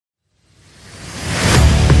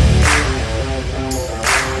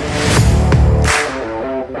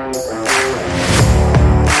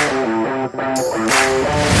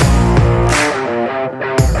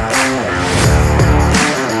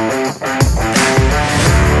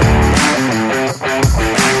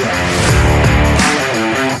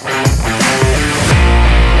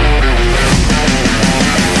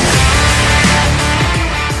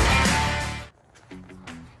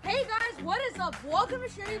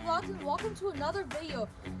vlogs and welcome to another video.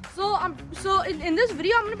 So in this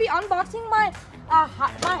video I'm gonna be unboxing my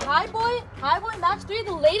Hiboy Max 3,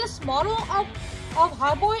 the latest model of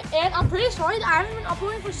Hiboy, and I'm pretty sorry that I haven't been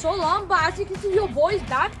uploading for so long, but as you can see, your boy is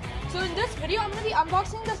back. So in this video I'm gonna be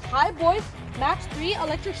unboxing this Hiboy Max 3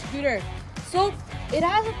 electric scooter. So it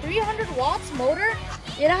has a 300 watts motor,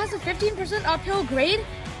 it has a 15% uphill grade,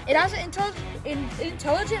 it has an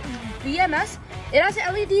intelligent BMS, it has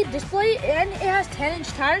an LED display, and it has 10-inch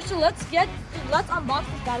tires. So let's unbox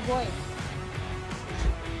this bad boy.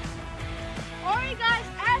 Alright guys,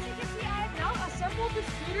 as you can see, I have now assembled the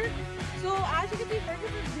scooter. So as you can see, first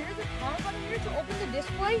of all, here's the power button here to open the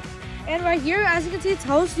display. And right here, as you can see, it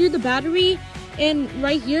tells you the battery. And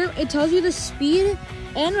right here, it tells you the speed.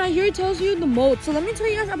 And right here, it tells you the mode. So let me tell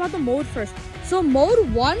you guys about the mode first. So mode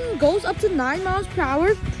 1 goes up to 9 miles per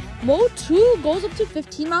hour. Mode 2 goes up to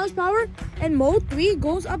 15 miles per hour. And mode 3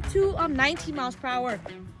 goes up to 19 miles per hour.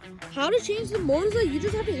 How to change the mode is that you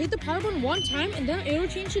just have to hit the power button one time and then it will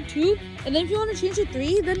change to 2. And then if you want to change to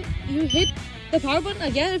 3, then you hit the power button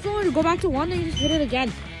again. If you want to go back to 1, then you just hit it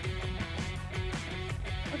again.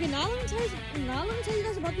 Okay, now let me tell you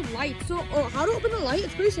guys about the light. So how to open the light,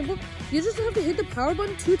 it's pretty simple. You just have to hit the power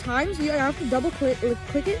button 2 times. You have to double click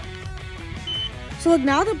it. So look,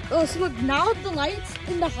 now the lights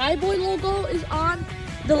in the Hiboy logo is on.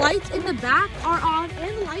 The lights in the back are on,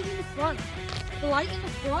 and the light in the front. The light in the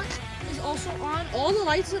front is also on. All the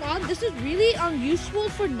lights are on. This is really useful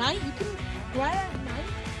for night. You can ride at night.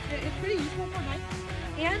 It's pretty useful for night.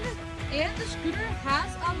 And the scooter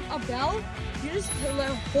has a bell. You just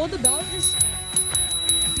hold the bell and just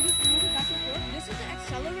move it back and forth. This is the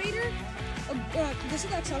accelerator.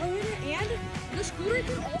 And the scooter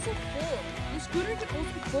can also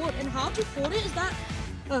fold. And how to fold it is that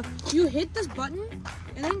you hit this button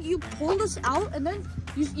and then you pull this out, and then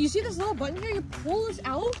you see this little button here. You pull this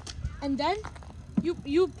out, and then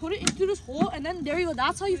you put it into this hole, and then there you go.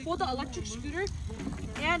 That's how you fold the electric scooter.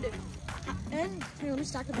 And here, let me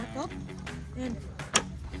stack it back up. And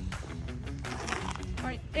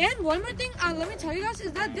alright, and one more thing, let me tell you guys,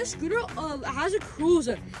 is that this scooter has a cruise.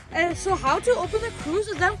 And so how to open the cruise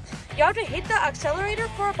is that you have to hit the accelerator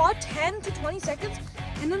for about 10 to 20 seconds,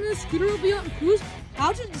 and then the scooter will be on cruise.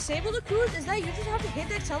 How to disable the cruise is that you just have to hit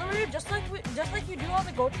the accelerator just like you do on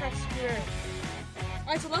the GoTrack scooter.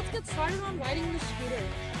 Alright, so let's get started on riding the scooter.